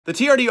The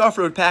TRD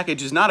Off-Road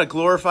package is not a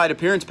glorified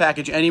appearance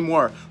package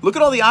anymore. Look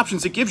at all the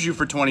options it gives you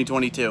for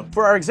 2022.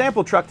 For our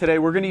example truck today,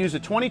 we're going to use a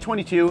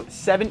 2022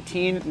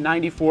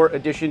 1794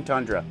 edition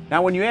Tundra.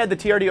 Now when you add the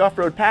TRD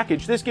Off-Road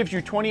package, this gives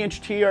you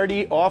 20-inch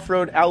TRD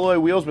Off-Road alloy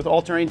wheels with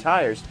all-terrain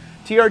tires,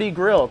 TRD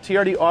grille,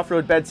 TRD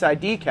Off-Road bedside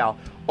decal,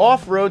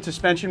 off-road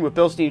suspension with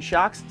Bilstein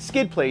shocks,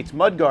 skid plates,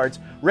 mud guards,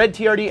 red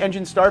TRD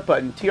engine start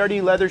button,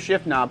 TRD leather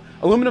shift knob,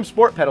 aluminum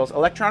sport pedals,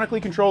 electronically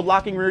controlled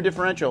locking rear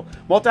differential,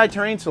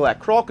 multi-terrain select,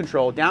 crawl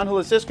control, downhill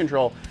assist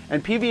control,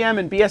 and PVM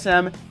and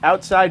BSM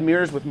outside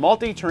mirrors with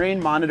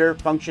multi-terrain monitor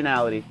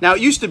functionality. Now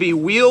it used to be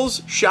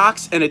wheels,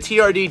 shocks, and a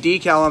TRD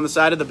decal on the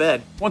side of the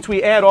bed. Once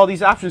we add all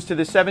these options to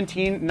the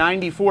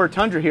 1794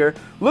 Tundra here,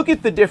 look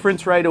at the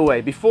difference right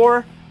away,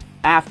 before,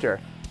 after.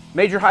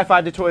 Major high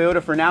five to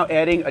Toyota for now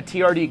adding a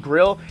TRD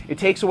grille. It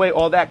takes away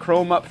all that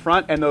chrome up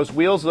front and those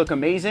wheels look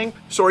amazing.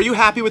 So are you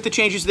happy with the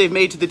changes they've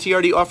made to the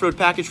TRD Off-Road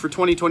package for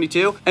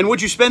 2022? And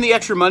would you spend the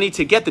extra money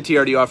to get the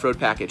TRD Off-Road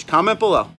package? Comment below.